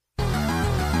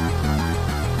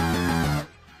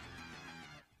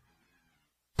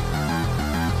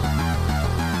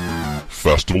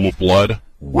Festival of Blood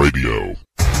Radio.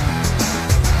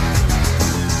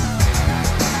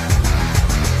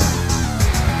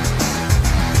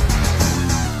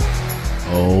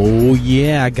 Oh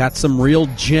yeah, I got some real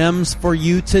gems for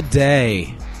you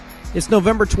today. It's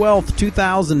November 12th,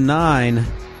 2009.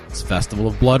 It's Festival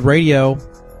of Blood Radio.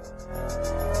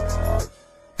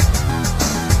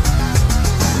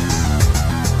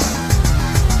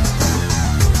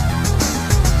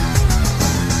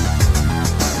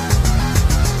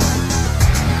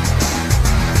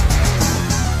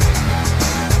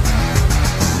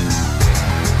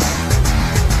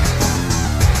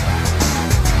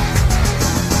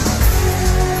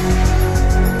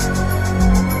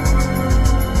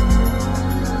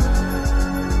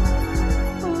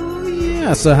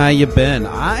 So how you been?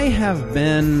 I have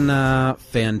been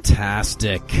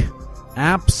fantastic.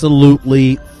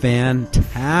 Absolutely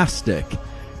fantastic.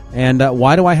 And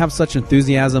why do I have such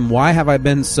enthusiasm? Why have I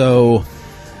been so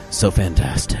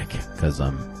fantastic? Because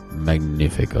I'm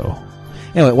magnifico.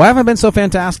 Anyway, why have I been so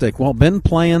fantastic? Well, been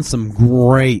playing some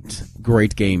great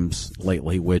games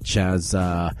lately, which has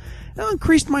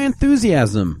increased my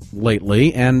enthusiasm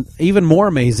lately. And even more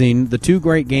amazing, the two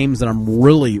great games that I'm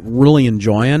really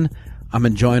enjoying, I'm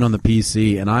enjoying on the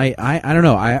PC, and I don't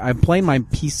know. I'm playing my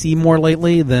PC more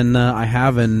lately than I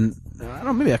have in, I don't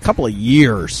know, maybe a couple of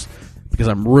years, because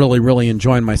I'm really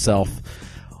enjoying myself.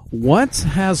 What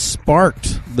has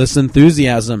sparked this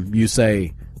enthusiasm, you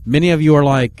say? Many of you are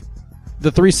like, the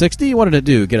 360, what did it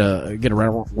do? Get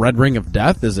a red ring of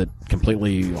death? Is it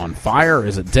completely on fire?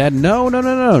 Is it dead?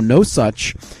 No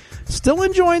such. Still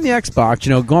enjoying the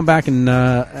Xbox, going back and,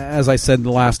 as I said in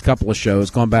the last couple of shows,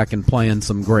 going back and playing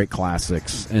some great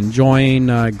classics. Enjoying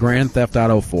Grand Theft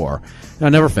Auto 4. I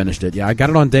never finished it. Yeah, I got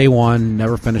it on day one,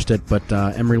 never finished it, but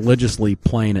am religiously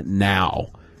playing it now.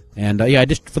 And,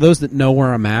 just for those that know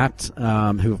where I'm at,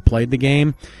 who have played the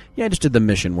game, I just did the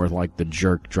mission where, the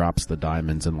jerk drops the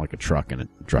diamonds in, a truck and it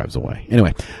drives away.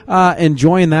 Anyway,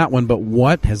 enjoying that one, but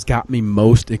what has got me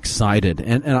most excited?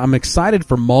 And I'm excited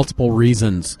for multiple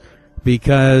reasons.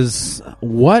 Because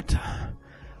what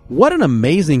an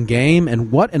amazing game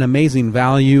and what an amazing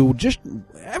value. Just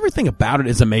everything about it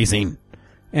is amazing.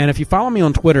 And if you follow me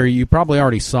on Twitter, you probably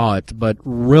already saw it, but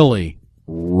really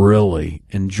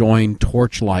enjoying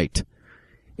Torchlight.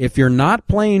 If you're not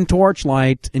playing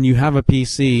Torchlight and you have a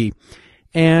PC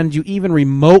and you even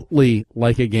remotely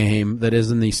like a game that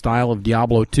is in the style of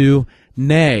Diablo 2,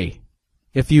 nay,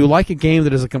 if you like a game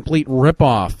that is a complete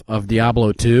ripoff of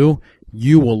Diablo 2,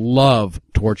 you will love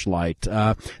Torchlight.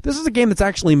 This is a game that's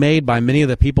actually made by many of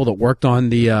the people that worked on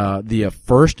the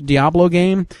first Diablo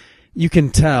game. You can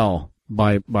tell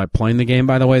by playing the game,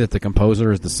 by the way, that the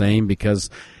composer is the same, because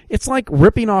it's like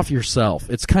ripping off yourself.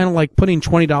 It's kind of like putting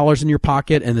 $20 in your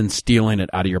pocket and then stealing it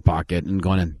out of your pocket and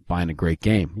going and buying a great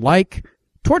game. Like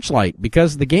Torchlight,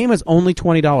 because the game is only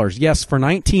 $20. Yes, for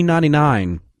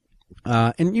 $19.99.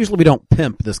 And usually we don't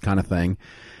pimp this kind of thing.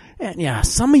 And yeah,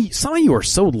 some of you are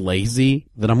so lazy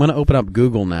that I'm going to open up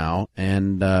Google now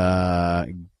and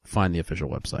find the official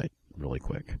website really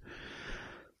quick.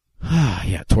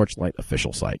 Yeah, Torchlight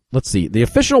official site. Let's see. The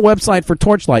official website for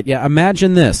Torchlight. Yeah,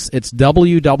 imagine this. It's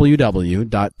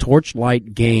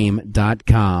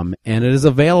www.torchlightgame.com, and it is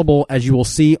available, as you will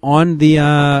see on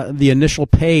the initial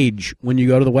page when you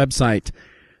go to the website,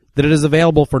 that it is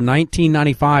available for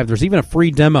 $19.95. There's even a free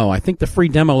demo. I think the free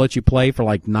demo lets you play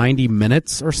for 90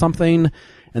 minutes or something,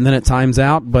 and then it times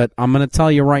out. But I'm going to tell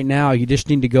you right now, you just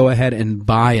need to go ahead and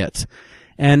buy it.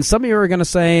 And some of you are going to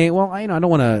say, well, I don't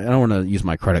want to use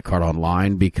my credit card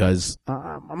online because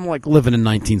I'm living in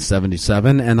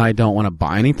 1977 and I don't want to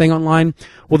buy anything online.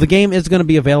 Well, the game is going to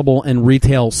be available in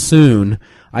retail soon.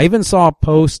 I even saw a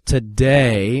post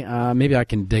today. Maybe I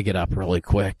can dig it up really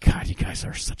quick. God, you guys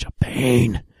are such a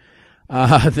pain.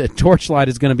 The Torchlight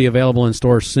is going to be available in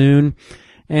stores soon.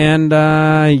 And,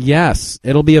 yes,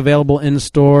 it'll be available in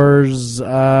stores,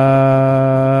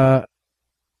 January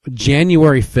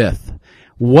 5th.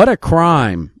 What a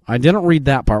crime. I didn't read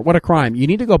that part. What a crime. You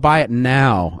need to go buy it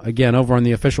now. Again, over on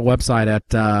the official website at,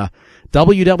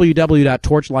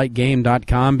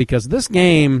 www.torchlightgame.com, because this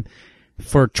game,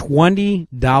 for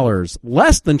 $20,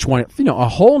 less than 20, a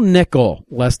whole nickel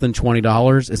less than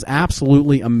 $20 is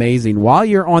absolutely amazing. While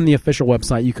you're on the official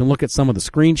website, you can look at some of the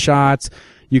screenshots.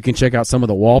 You can check out some of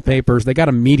the wallpapers. They got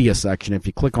a media section. If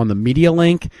you click on the media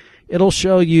link, it'll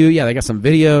show you, they got some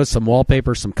videos, some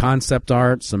wallpapers, some concept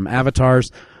art, some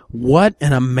avatars. What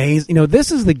an amazing,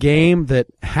 this is the game that,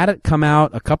 had it come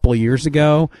out a couple of years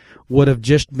ago, would have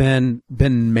just been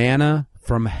manna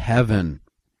from heaven.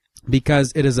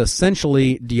 Because it is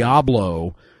essentially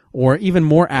Diablo or even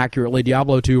more accurately,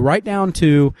 Diablo 2, right down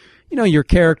to, your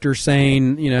character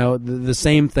saying, the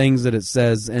same things that it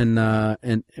says in,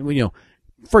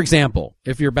 for example,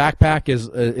 if your backpack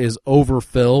is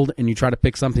overfilled and you try to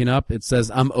pick something up, it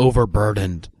says, I'm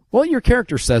overburdened. Well, your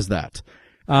character says that.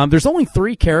 There's only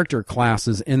 3 character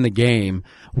classes in the game.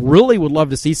 Really would love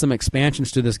to see some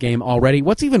expansions to this game already.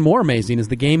 What's even more amazing is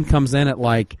the game comes in at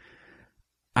like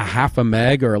a half a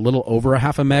meg or a little over a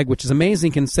half a meg, which is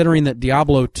amazing considering that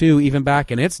Diablo 2, even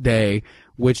back in its day,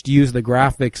 which used the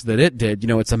graphics that it did,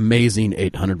 it's amazing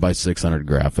 800 by 600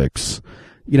 graphics.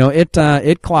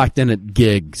 It clocked in at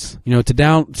gigs.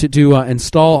 To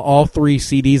install all 3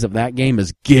 CDs of that game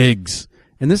is gigs.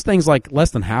 And this thing's like less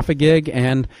than half a gig,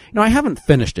 and, I haven't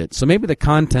finished it, so maybe the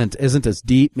content isn't as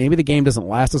deep, maybe the game doesn't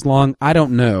last as long, I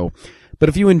don't know. But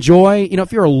if you enjoy,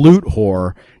 if you're a loot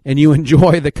whore, and you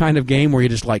enjoy the kind of game where you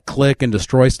just like click and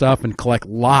destroy stuff and collect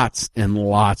lots and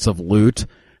lots of loot,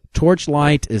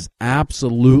 Torchlight is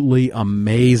absolutely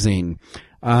amazing.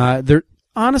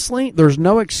 Honestly, there's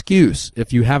no excuse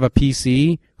if you have a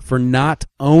PC for not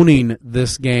owning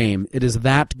this game. It is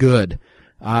that good.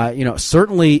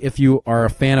 Certainly if you are a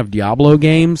fan of Diablo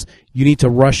games, you need to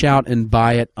rush out and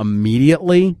buy it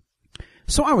immediately.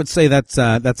 So I would say that's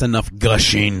enough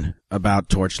gushing about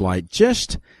Torchlight.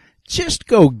 Just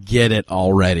go get it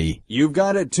already. You've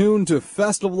got it tuned to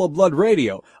Festival of Blood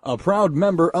Radio, a proud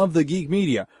member of the Geek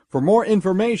Media. For more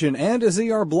information and to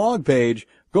see our blog page,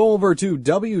 go over to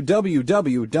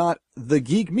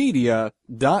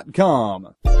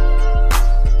www.thegeekmedia.com.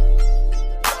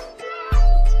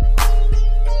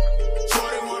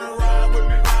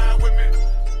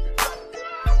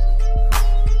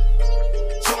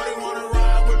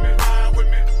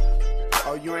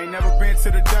 You ain't never been to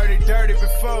the dirty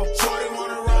before. Shorty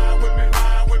wanna ride with me.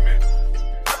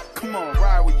 Come on,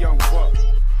 ride with Young Buck.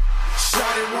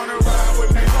 Shorty wanna ride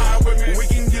with me. We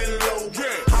can get low.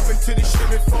 Hop into the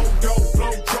Chevy 4-door,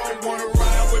 blow draw. Wanna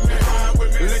ride with me.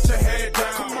 Let your head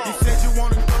down. Come on. You said you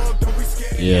wanna thug, don't be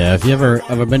scared. Yeah, if you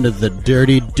ever been to the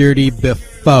dirty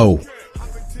before.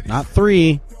 Not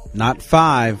 3, not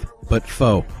 5, but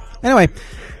foe. Anyway.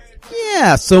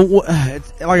 Yeah, so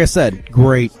like I said,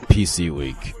 great PC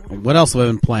week. What else have I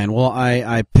been playing? Well,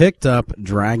 I picked up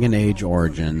Dragon Age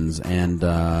Origins and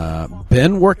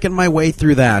been working my way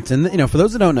through that. And, for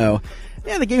those that don't know,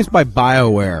 the game's by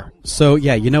BioWare. So,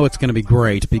 yeah, it's going to be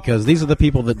great because these are the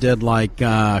people that did, like,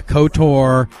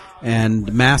 KOTOR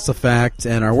and Mass Effect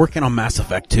and are working on Mass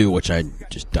Effect 2, which I'm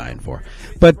just dying for.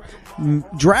 But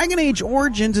Dragon Age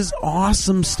Origins is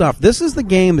awesome stuff. This is the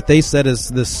game that they said is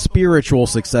the spiritual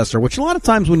successor, which a lot of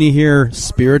times when you hear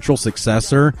spiritual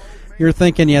successor, you're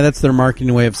thinking, that's their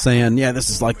marketing way of saying, this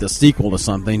is like the sequel to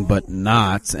something, but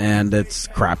not, and it's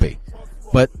crappy.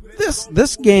 But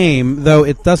this game, though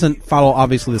it doesn't follow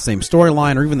obviously the same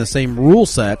storyline or even the same rule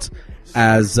set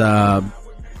as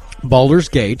Baldur's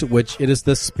Gate, which it is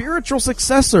the spiritual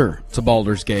successor to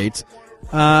Baldur's Gate.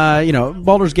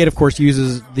 Baldur's Gate, of course,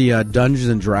 uses the Dungeons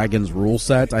and Dragons rule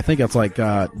set. I think it's like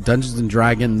Dungeons and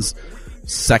Dragons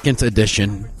 2nd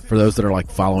edition, for those that are like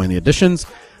following the editions.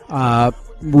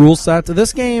 Rule set.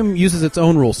 This game uses its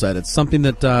own rule set. It's something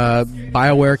that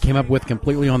BioWare came up with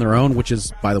completely on their own, which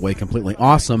is, by the way, completely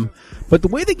awesome. But the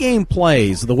way the game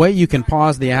plays, the way you can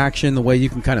pause the action, the way you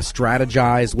can kind of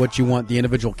strategize what you want the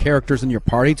individual characters in your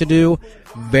party to do,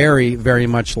 very, very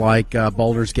much like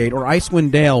Baldur's Gate or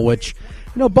Icewind Dale, which,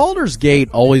 Baldur's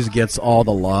Gate always gets all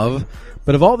the love.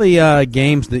 But of all the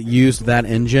games that used that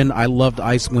engine, I loved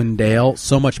Icewind Dale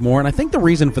so much more. And I think the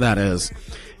reason for that is,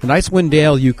 in Icewind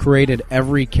Dale, you created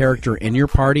every character in your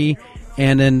party,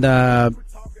 and in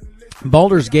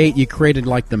Baldur's Gate, you created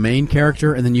like the main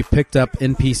character, and then you picked up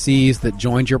NPCs that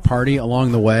joined your party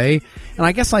along the way. And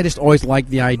I guess I just always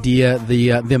liked the idea,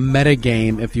 the meta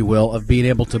game, if you will, of being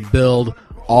able to build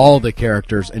all the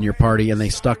characters in your party, and they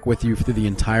stuck with you through the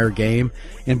entire game,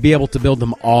 and be able to build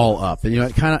them all up. And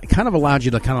it kind of allowed you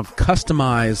to kind of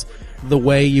customize the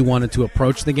way you wanted to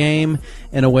approach the game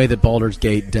in a way that Baldur's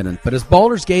Gate didn't. But is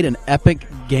Baldur's Gate an epic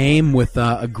game with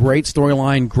a great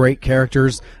storyline, great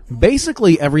characters,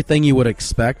 basically everything you would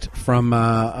expect from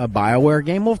a BioWare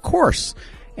game? Well, of course.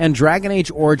 And Dragon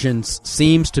Age Origins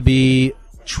seems to be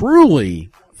truly,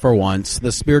 for once,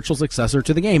 the spiritual successor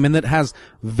to the game, and that has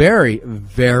very,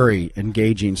 very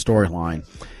engaging storyline.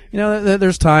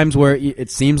 There's times where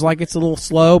it seems like it's a little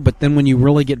slow, but then when you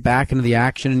really get back into the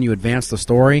action and you advance the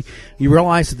story, you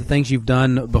realize that the things you've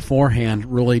done beforehand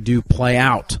really do play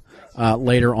out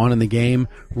later on in the game.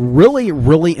 Really,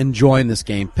 really enjoying this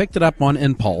game. Picked it up on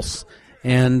Impulse,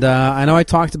 and I know I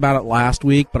talked about it last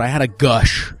week, but I had a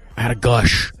gush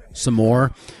some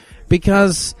more,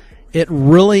 because It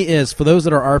really is. For those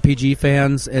that are RPG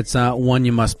fans, it's one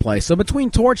you must play. So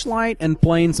between Torchlight and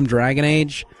playing some Dragon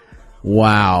Age,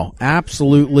 wow,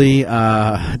 absolutely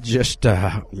just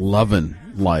loving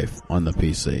life on the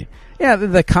PC. Yeah,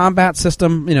 the combat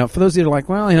system, for those of you who are like,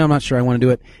 well, I'm not sure I want to do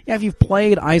it. Yeah, if you've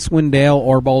played Icewind Dale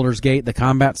or Baldur's Gate, the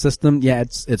combat system, yeah,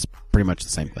 it's pretty much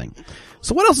the same thing.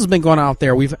 So what else has been going on out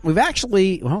there? We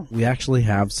actually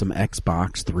have some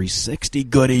Xbox 360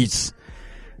 goodies.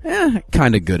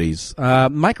 Kind of goodies.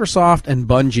 Microsoft and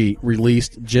Bungie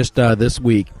released just this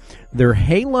week their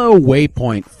Halo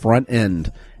Waypoint front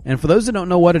end. And for those that don't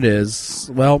know what it is,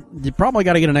 well, you probably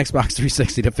got to get an Xbox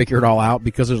 360 to figure it all out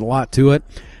because there's a lot to it.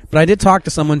 But I did talk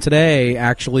to someone today,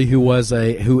 actually, who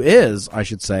is, I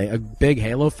should say, a big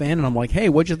Halo fan, and I'm like, hey,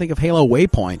 what'd you think of Halo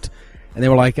Waypoint? And they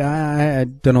were like, I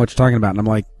don't know what you're talking about. And I'm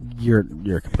like, you're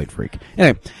a complete freak.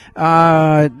 Anyway,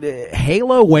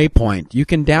 Halo Waypoint. You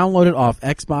can download it off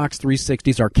Xbox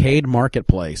 360's Arcade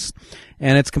Marketplace.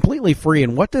 And it's completely free.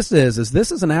 And what this is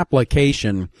this is an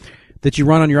application that you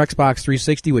run on your Xbox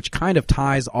 360, which kind of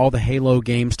ties all the Halo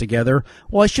games together.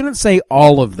 Well, I shouldn't say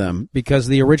all of them, because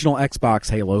the original Xbox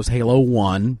Halos, Halo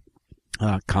 1,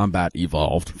 Combat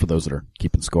Evolved, for those that are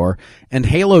keeping score, and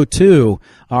Halo 2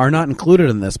 are not included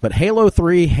in this, but Halo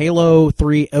 3, Halo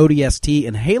 3 ODST,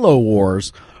 and Halo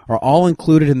Wars are all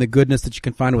included in the goodness that you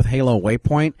can find with Halo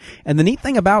Waypoint. And the neat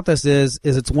thing about this is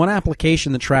it's one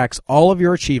application that tracks all of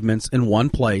your achievements in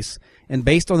one place, and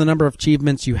based on the number of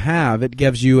achievements you have, it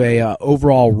gives you a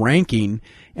overall ranking.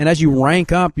 And as you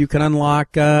rank up, you can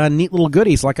unlock neat little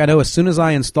goodies. Like I know as soon as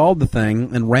I installed the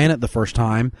thing and ran it the first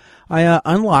time, I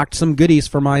unlocked some goodies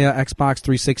for my Xbox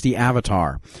 360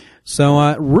 avatar.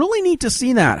 So really neat to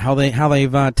see that, how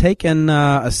they've taken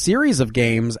a series of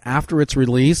games after its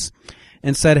release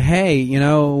and said, hey,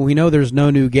 we know there's no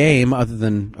new game other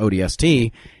than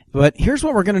ODST, but here's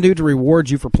what we're going to do to reward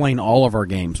you for playing all of our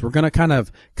games. We're going to kind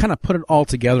of put it all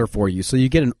together for you, so you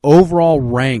get an overall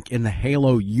rank in the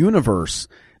Halo universe,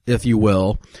 if you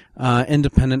will,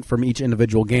 independent from each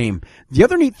individual game. The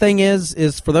other neat thing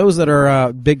is for those that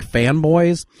are big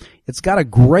fanboys, it's got a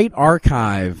great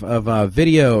archive of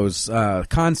videos,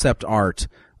 concept art,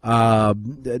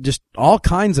 just all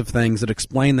kinds of things that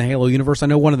explain the Halo universe. I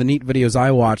know one of the neat videos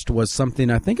I watched was something,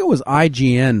 I think it was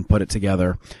IGN put it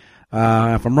together.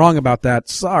 If I'm wrong about that,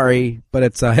 sorry, but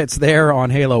it's there on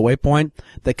Halo Waypoint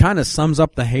that kind of sums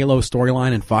up the Halo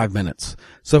storyline in 5 minutes.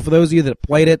 So for those of you that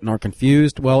played it and are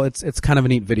confused, well, it's kind of a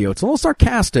neat video. It's a little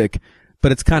sarcastic,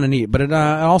 but it's kind of neat. But it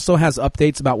also has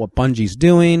updates about what Bungie's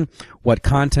doing, what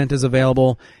content is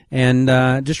available, and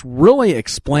just really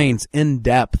explains in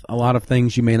depth a lot of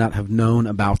things you may not have known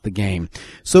about the game.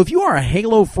 So if you are a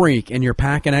Halo freak and you're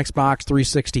packing Xbox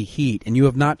 360 heat and you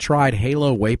have not tried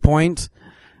Halo Waypoint,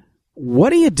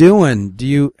 what are you doing? Do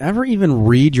you ever even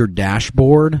read your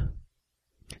dashboard?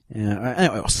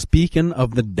 Anyway, speaking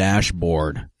of the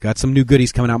dashboard, got some new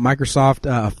goodies coming out. Microsoft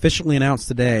officially announced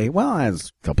today, well,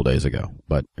 as a couple days ago,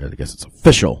 but I guess it's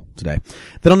official today,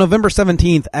 that on November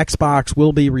 17th, Xbox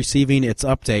will be receiving its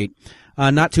update.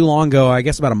 Not too long ago, I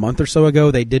guess about a month or so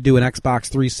ago, they did do an Xbox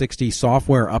 360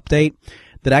 software update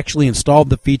that actually installed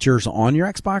the features on your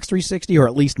Xbox 360, or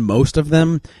at least most of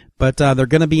them, but they're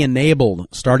going to be enabled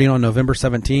starting on November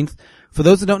 17th. For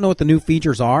those that don't know what the new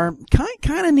features are,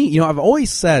 kind of neat. I've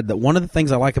always said that one of the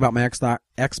things I like about my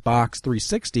Xbox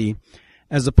 360,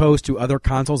 as opposed to other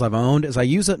consoles I've owned, is I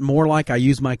use it more like I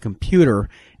use my computer,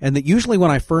 and that usually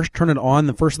when I first turn it on,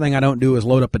 the first thing I don't do is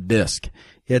load up a disc.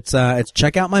 It's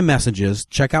check out my messages,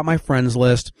 check out my friends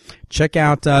list, check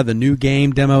out the new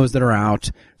game demos that are out,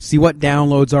 see what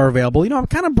downloads are available. I'm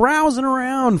kind of browsing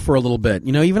around for a little bit.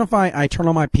 Even if I turn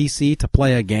on my PC to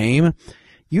play a game,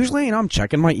 usually, I'm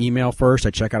checking my email first.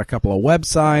 I check out a couple of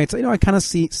websites. I kind of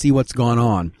see what's going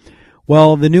on.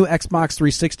 Well, the new Xbox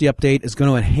 360 update is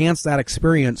going to enhance that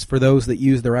experience for those that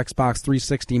use their Xbox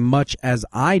 360 much as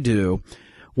I do.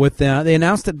 They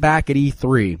announced it back at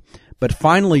E3. But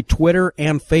finally, Twitter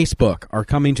and Facebook are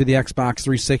coming to the Xbox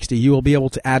 360. You will be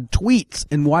able to add tweets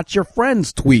and watch your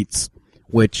friends' tweets,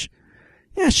 which,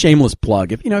 shameless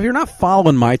plug. If you're not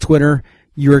following my Twitter,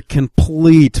 you're a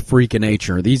complete freak of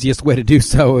nature. The easiest way to do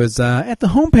so is at the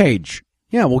homepage.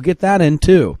 Yeah, we'll get that in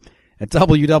too. At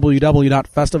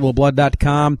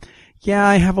www.festivalblood.com. Yeah,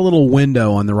 I have a little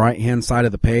window on the right-hand side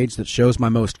of the page that shows my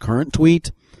most current tweet.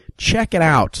 Check it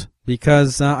out,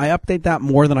 because I update that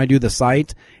more than I do the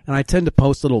site, and I tend to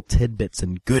post little tidbits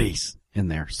and goodies in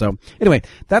there. So anyway,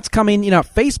 that's coming.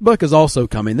 Facebook is also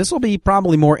coming. This will be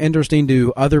probably more interesting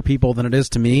to other people than it is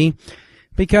to me,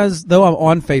 because though I'm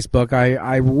on Facebook,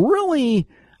 I really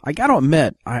I got to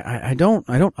admit, I don't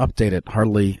update it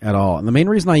hardly at all. And the main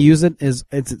reason I use it is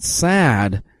it's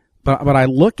sad, but I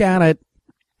look at it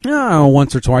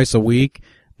once or twice a week,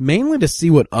 mainly to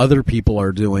see what other people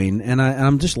are doing, and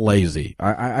I'm just lazy.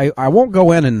 I won't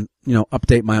go in and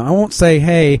update I won't say,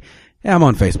 hey, I'm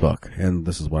on Facebook and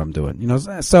this is what I'm doing.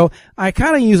 So I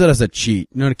kind of use it as a cheat,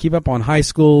 to keep up on high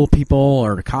school people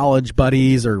or college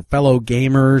buddies or fellow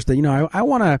gamers that I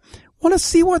want to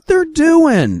see what they're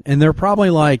doing, and they're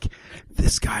probably like,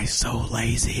 this guy's so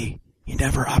lazy, he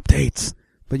never updates.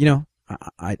 But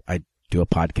I do a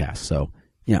podcast, so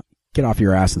get off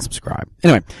your ass and subscribe.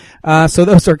 Anyway, so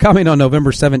those are coming on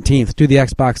November 17th to the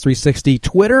Xbox 360,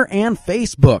 Twitter, and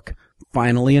Facebook.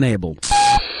 Finally enabled.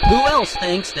 Who else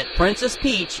thinks that Princess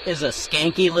Peach is a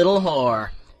skanky little whore?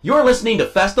 You're listening to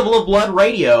Festival of Blood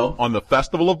Radio On the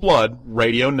Festival of Blood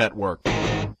Radio Network.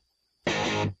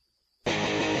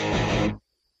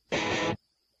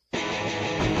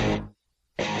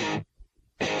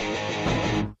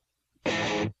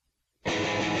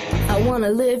 I wanna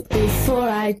live before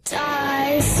I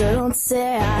die, so don't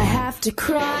say I have to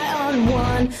cry on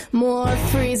one more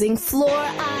freezing floor.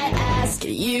 I ask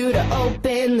you to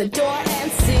open the door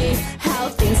and see how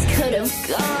things could have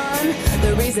gone.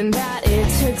 The reason that it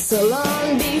took so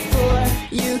long before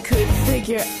you could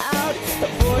figure out that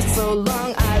for so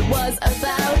long I was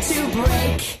about to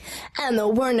break, and there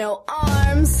were no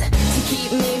arms to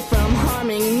keep me from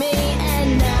harming me,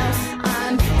 and now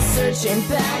I'm searching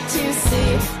back to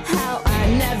see how I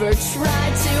never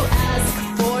tried to ask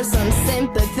for some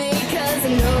sympathy, 'cause I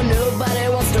know nobody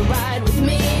wants to ride with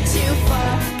me too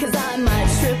far, 'cause I might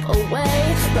trip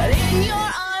away, but in your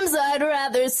arms I'd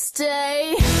rather stay.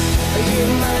 You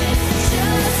might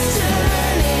just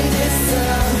turn into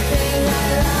something I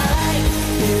like.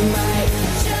 You might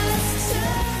just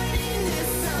turn into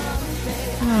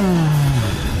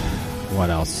something. What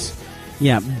else?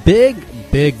 Yeah,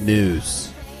 big news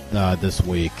this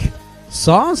week.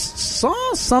 Saw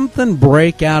something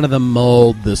break out of the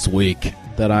mold this week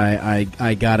that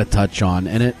I got to touch on,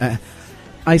 and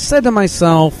I said to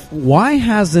myself, why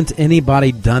hasn't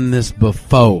anybody done this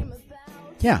before?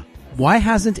 Yeah, why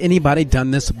hasn't anybody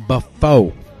done this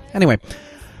before? Anyway,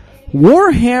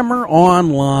 Warhammer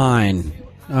Online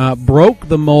broke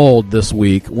the mold this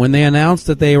week when they announced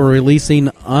that they were releasing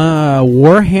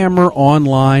Warhammer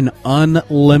Online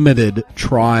Unlimited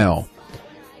trial.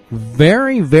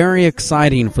 Very, very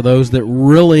exciting for those that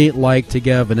really like to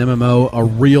give an MMO a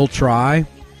real try.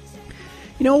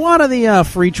 A lot of the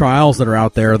free trials that are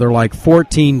out there, they're like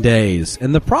 14 days.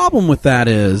 And the problem with that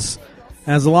is,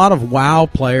 as a lot of WoW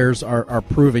players are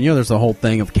proving, there's the whole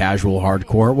thing of casual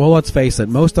hardcore. Well, let's face it,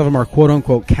 most of them are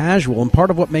quote-unquote casual, and part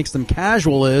of what makes them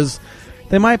casual is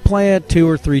they might play it 2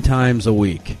 or 3 times a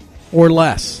week or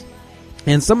less.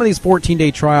 And some of these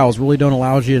 14-day trials really don't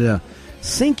allow you to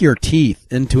sink your teeth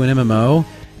into an MMO,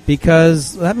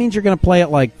 because that means you're going to play it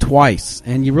like twice,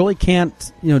 and you really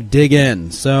can't, dig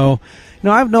in. So,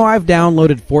 I've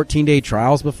downloaded 14-day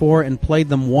trials before and played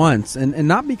them once, and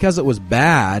not because it was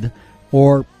bad,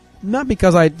 or not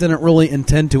because I didn't really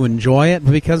intend to enjoy it,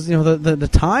 but because, the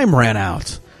time ran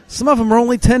out. Some of them are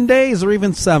only 10 days or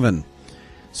even 7.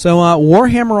 So,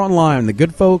 Warhammer Online, the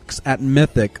good folks at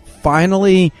Mythic,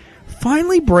 finally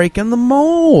breaking the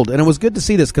mold. And it was good to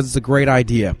see this because it's a great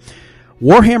idea.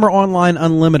 Warhammer Online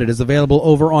Unlimited is available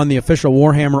over on the official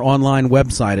Warhammer Online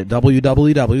website at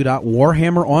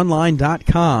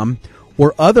www.warhammeronline.com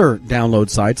or other download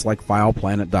sites like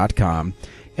fileplanet.com.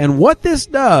 And what this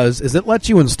does is it lets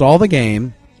you install the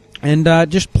game and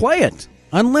just play it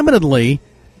unlimitedly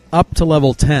up to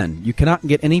level 10. You cannot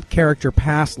get any character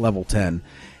past level 10.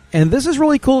 And this is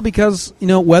really cool because,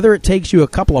 whether it takes you a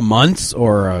couple of months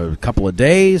or a couple of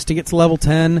days to get to level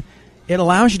 10, it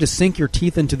allows you to sink your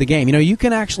teeth into the game. You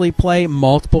can actually play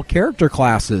multiple character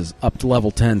classes up to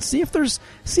level 10. See if there's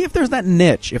that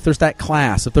niche, if there's that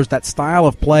class, if there's that style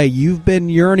of play you've been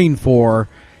yearning for.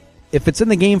 If it's in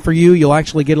the game for you, you'll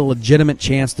actually get a legitimate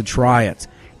chance to try it.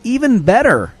 Even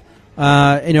better,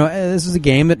 this is a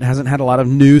game that hasn't had a lot of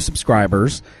new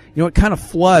subscribers. It kind of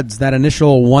floods that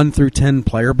initial 1 through 10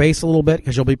 player base a little bit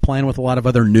because you'll be playing with a lot of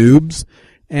other noobs.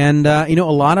 And, a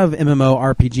lot of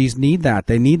MMORPGs need that.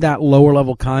 They need that lower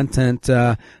level content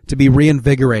to be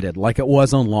reinvigorated like it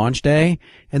was on launch day.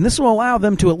 And this will allow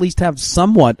them to at least have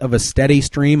somewhat of a steady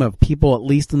stream of people, at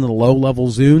least in the low level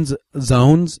zones.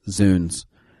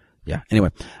 Yeah, anyway.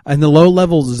 And the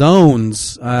low-level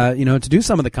zones, to do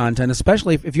some of the content,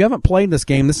 especially if you haven't played this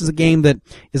game, this is a game that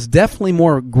is definitely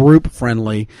more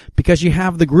group-friendly because you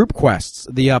have the group quests,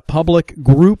 the public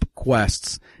group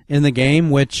quests in the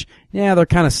game, which, yeah, they're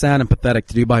kind of sad and pathetic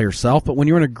to do by yourself, but when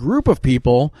you're in a group of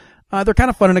people, they're kind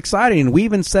of fun and exciting. And we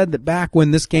even said that back when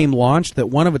this game launched that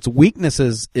one of its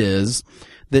weaknesses is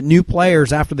that new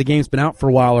players, after the game's been out for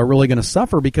a while, are really going to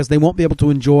suffer because they won't be able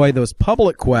to enjoy those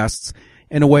public quests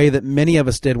in a way that many of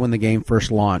us did when the game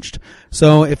first launched.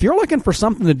 So if you're looking for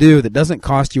something to do that doesn't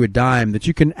cost you a dime, that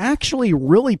you can actually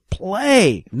really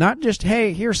play, not just,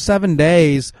 hey, here's 7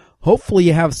 days. Hopefully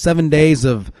you have 7 days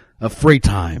of free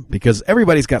time, because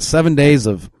everybody's got 7 days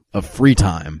of free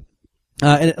time.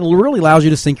 And it really allows you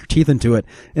to sink your teeth into it,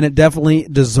 and it definitely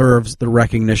deserves the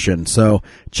recognition. So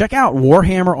check out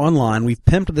Warhammer Online. We've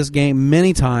pimped this game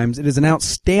many times. It is an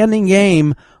outstanding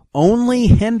game, only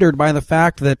hindered by the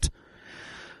fact that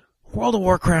World of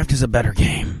Warcraft is a better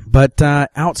game, but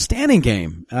outstanding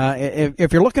game.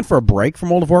 If you're looking for a break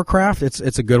from World of Warcraft,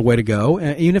 it's a good way to go.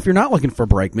 Even if you're not looking for a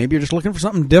break, maybe you're just looking for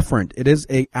something different. It is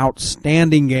a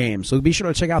outstanding game. So be sure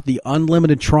to check out the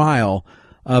unlimited trial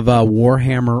of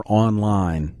Warhammer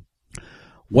Online.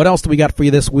 What else do we got for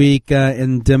you this week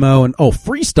in demo? And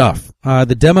free stuff.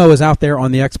 The demo is out there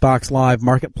on the Xbox Live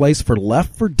Marketplace for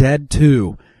Left 4 Dead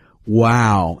 2.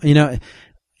 Wow.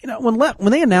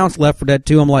 When they announced Left 4 Dead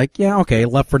 2, I'm like, yeah, okay,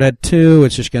 Left 4 Dead 2,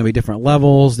 it's just going to be different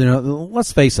levels.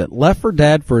 Let's face it, Left 4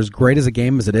 Dead, for as great as a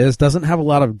game as it is, doesn't have a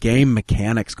lot of game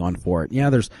mechanics going for it.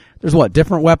 Yeah, there's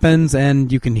different weapons,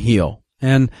 and you can heal.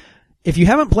 And if you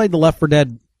haven't played the Left 4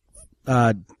 Dead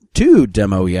 2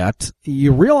 demo yet,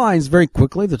 you realize very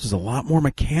quickly that there's a lot more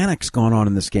mechanics going on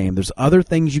in this game. There's other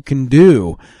things you can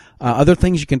do, other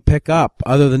things you can pick up,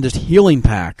 other than just healing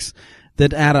packs,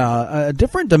 that add a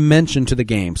different dimension to the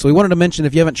game. So we wanted to mention,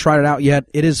 if you haven't tried it out yet,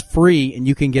 it is free, and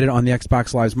you can get it on the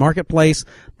Xbox Live's Marketplace.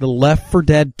 The Left 4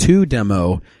 Dead 2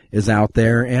 demo is out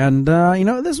there, and,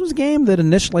 this was a game that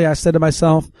initially I said to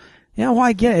myself,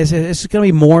 why get it? It's going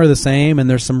to be more of the same, and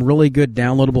there's some really good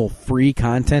downloadable free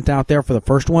content out there for the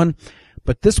first one.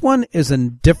 But this one is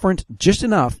indifferent just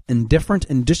enough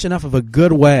of a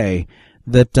good way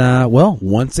that,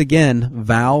 once again,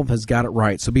 Valve has got it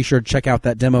right. So be sure to check out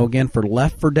that demo again for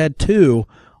Left 4 Dead 2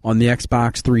 on the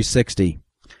Xbox 360.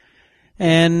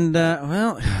 And,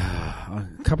 a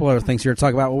couple other things here to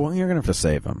talk about. Well, you're going to have to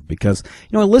save them because,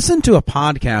 I listened to a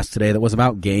podcast today that was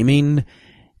about gaming,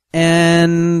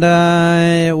 and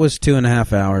it was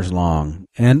 2.5 hours long.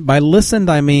 And by listened,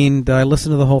 I mean, did I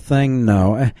listen to the whole thing?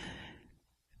 No.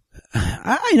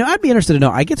 I'd be interested to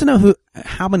know. I get to know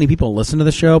how many people listen to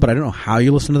the show, but I don't know how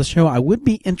you listen to the show. I would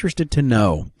be interested to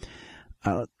know.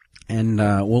 And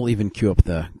we'll even cue up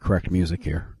the correct music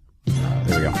here.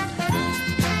 There we go.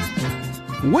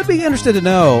 Would be interested to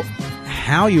know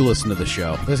how you listen to the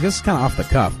show. This is kind of off the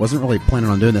cuff. Wasn't really planning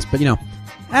on doing this, but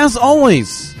as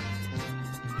always,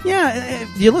 do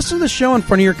you listen to the show in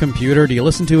front of your computer? Do you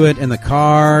listen to it in the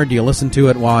car? Do you listen to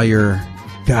it while you're,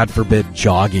 God forbid,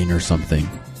 jogging or something?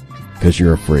 Because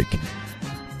you're a freak.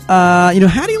 How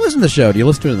do you listen to the show? Do you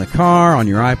listen to it in the car, on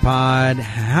your iPod?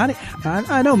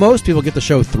 I know most people get the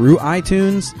show through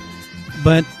iTunes,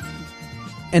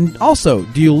 and also,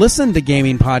 do you listen to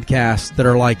gaming podcasts that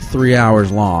are like 3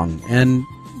 hours long? And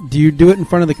do you do it in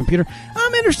front of the computer?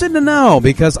 I'm interested to know,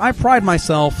 because I pride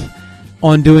myself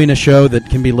on doing a show that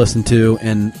can be listened to,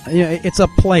 and it's a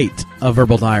plate of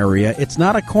verbal diarrhea. It's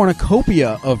not a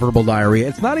cornucopia of verbal diarrhea.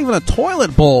 It's not even a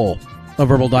toilet bowl of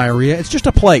verbal diarrhea. It's just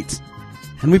a plate,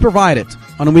 and we provide it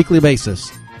on a weekly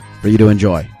basis for you to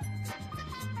enjoy.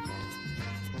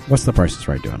 What's the Price is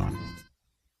Right doing on?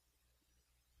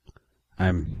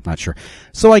 I'm not sure.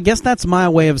 So I guess that's my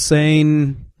way of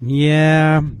saying,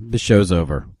 the show's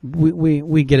over.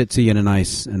 We get it to you in a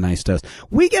nice dose.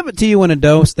 We give it to you in a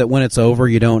dose that when it's over,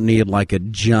 you don't need like a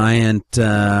giant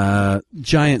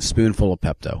spoonful of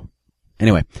Pepto.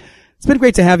 Anyway, it's been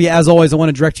great to have you. As always, I want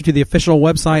to direct you to the official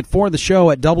website for the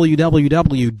show at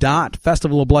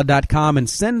www.festivalofblood.com and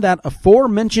send that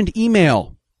aforementioned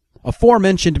email.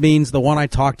 Aforementioned means the one I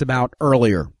talked about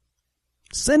earlier.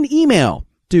 Send email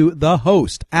to the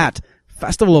host at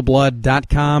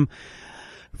festivalofblood.com.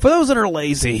 For those that are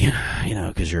lazy,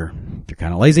 because you're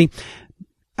kind of lazy,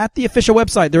 at the official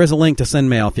website, there is a link to send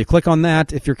mail. If you click on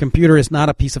that, if your computer is not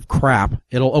a piece of crap,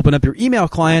 it'll open up your email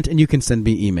client and you can send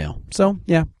me email. So,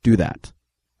 do that.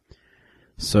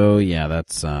 So,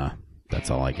 that's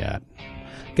all I got.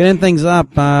 Getting things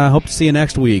up. Hope to see you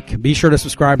next week. Be sure to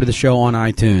subscribe to the show on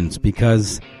iTunes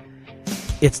because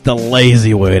it's the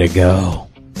lazy way to go.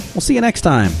 We'll see you next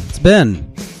time. It's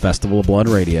been Festival of Blood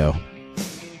Radio.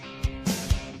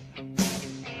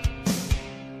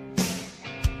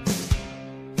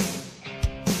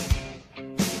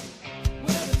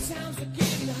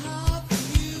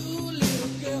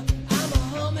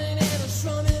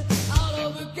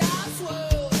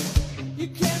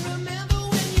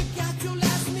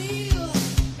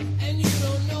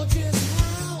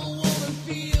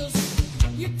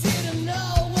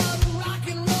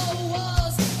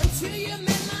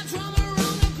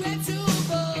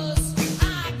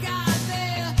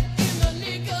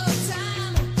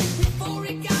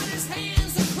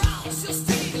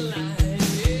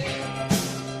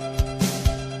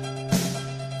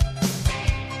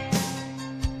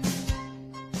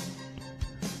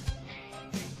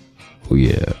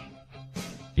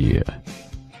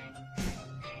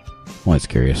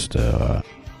 curious to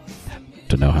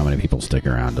know how many people stick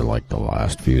around to like the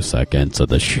last few seconds of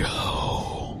the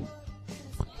show.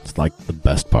 It's like the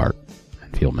best part.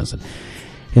 I feel missing.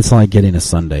 It's like getting a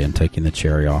sundae and taking the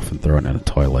cherry off and throwing it in a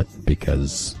toilet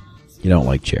because you don't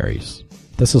like cherries.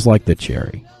 This is like the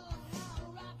cherry.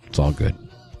 It's all good.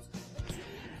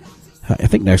 I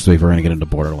think next week we're going to get into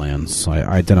Borderlands.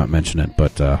 I did not mention it,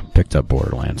 but picked up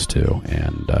Borderlands 2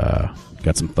 and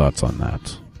got some thoughts on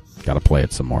that. Got to play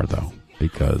it some more though,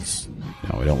 because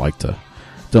we don't like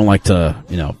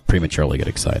to prematurely get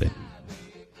excited.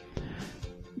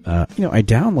 I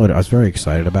downloaded. I was very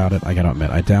excited about it. I got to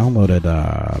admit, I downloaded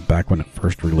back when it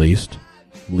first released,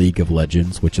 League of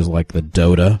Legends, which is like the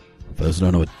Dota. For those who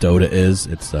don't know what Dota is,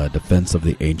 it's Defense of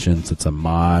the Ancients. It's a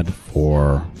mod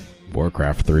for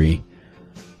Warcraft 3,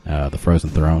 the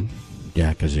Frozen Throne. Yeah,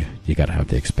 because you got to have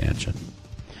the expansion.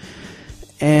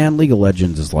 And League of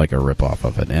Legends is like a ripoff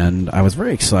of it, and I was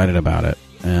very excited about it.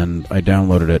 And I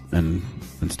downloaded it and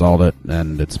installed it,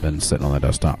 and it's been sitting on the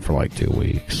desktop for like 2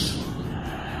 weeks.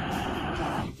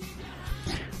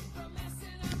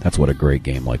 That's what a great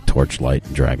game like Torchlight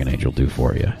and Dragon Age will do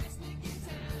for you.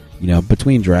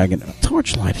 Between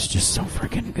Torchlight is just so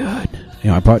freaking good.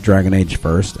 I bought Dragon Age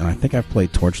first, and I think I've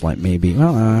played Torchlight maybe.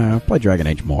 Well, I've played Dragon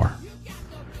Age more.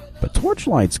 But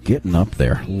Torchlight's getting up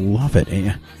there. Love it.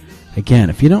 And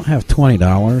again, if you don't have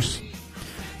 $20,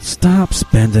 stop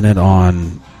spending it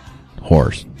on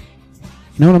whores. You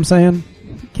know what I'm saying?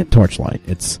 Get Torchlight.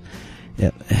 It's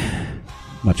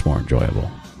much more enjoyable.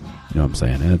 You know what I'm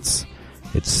saying? And it's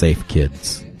safe,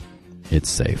 kids. It's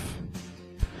safe.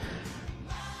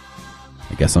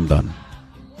 I guess I'm done.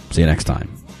 See you next time.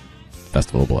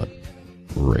 Festival of Blood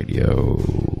Radio.